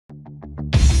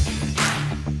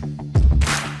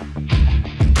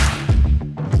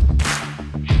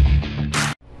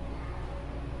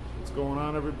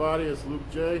on, everybody? It's Luke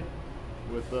J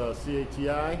with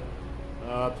CATI.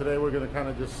 Today we're going to kind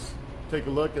of just take a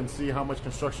look and see how much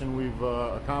construction we've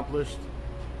accomplished.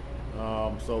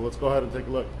 So let's go ahead and take a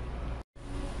look.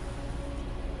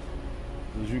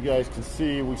 As you guys can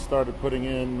see, we started putting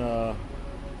in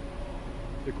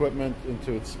equipment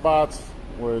into its spots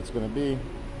where it's going to be.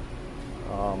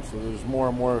 So there's more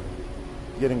and more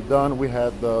getting done. We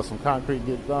had some concrete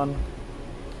get done.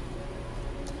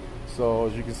 So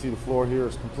as you can see, the floor here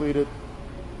is completed.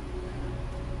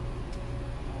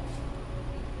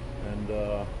 And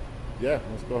yeah,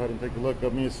 let's go ahead and take a look. I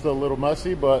mean, it's still a little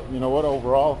messy, but you know what,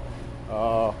 overall,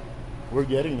 we're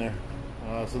getting there.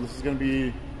 So this is going to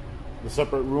be the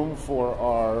separate room for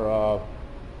our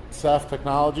SAF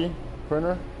technology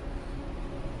printer.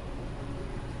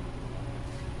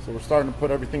 So we're starting to put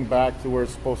everything back to where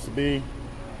it's supposed to be,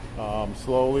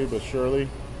 slowly but surely.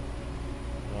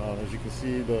 As you can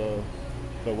see, the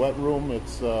wet room,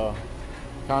 it's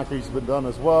concrete's been done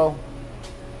as well.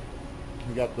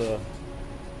 We got the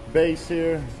base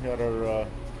here, we got our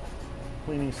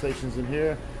cleaning stations in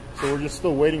here. So we're just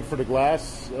still waiting for the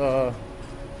glass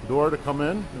door to come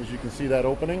in. As you can see, that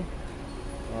opening.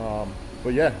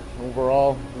 But yeah,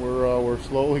 overall, we're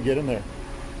slowly getting there.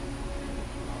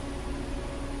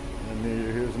 And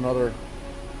here's another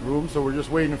room. So we're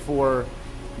just waiting for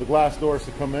the glass doors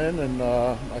to come in, and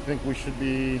I think we should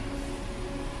be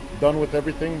done with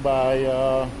everything by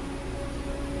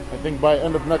I think by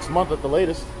end of next month at the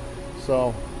latest.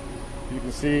 So you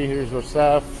can see here's our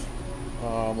SAF.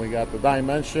 We got the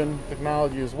dimension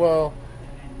technology as well.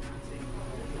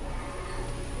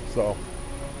 So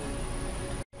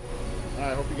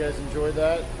I hope you guys enjoyed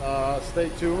that. Stay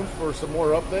tuned for some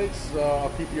more updates. I'll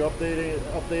keep you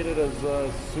updated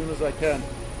as soon as I can.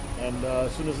 And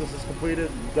as soon as this is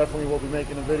completed, definitely will be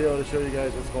making a video to show you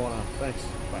guys what's going on. Thanks.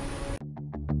 Bye.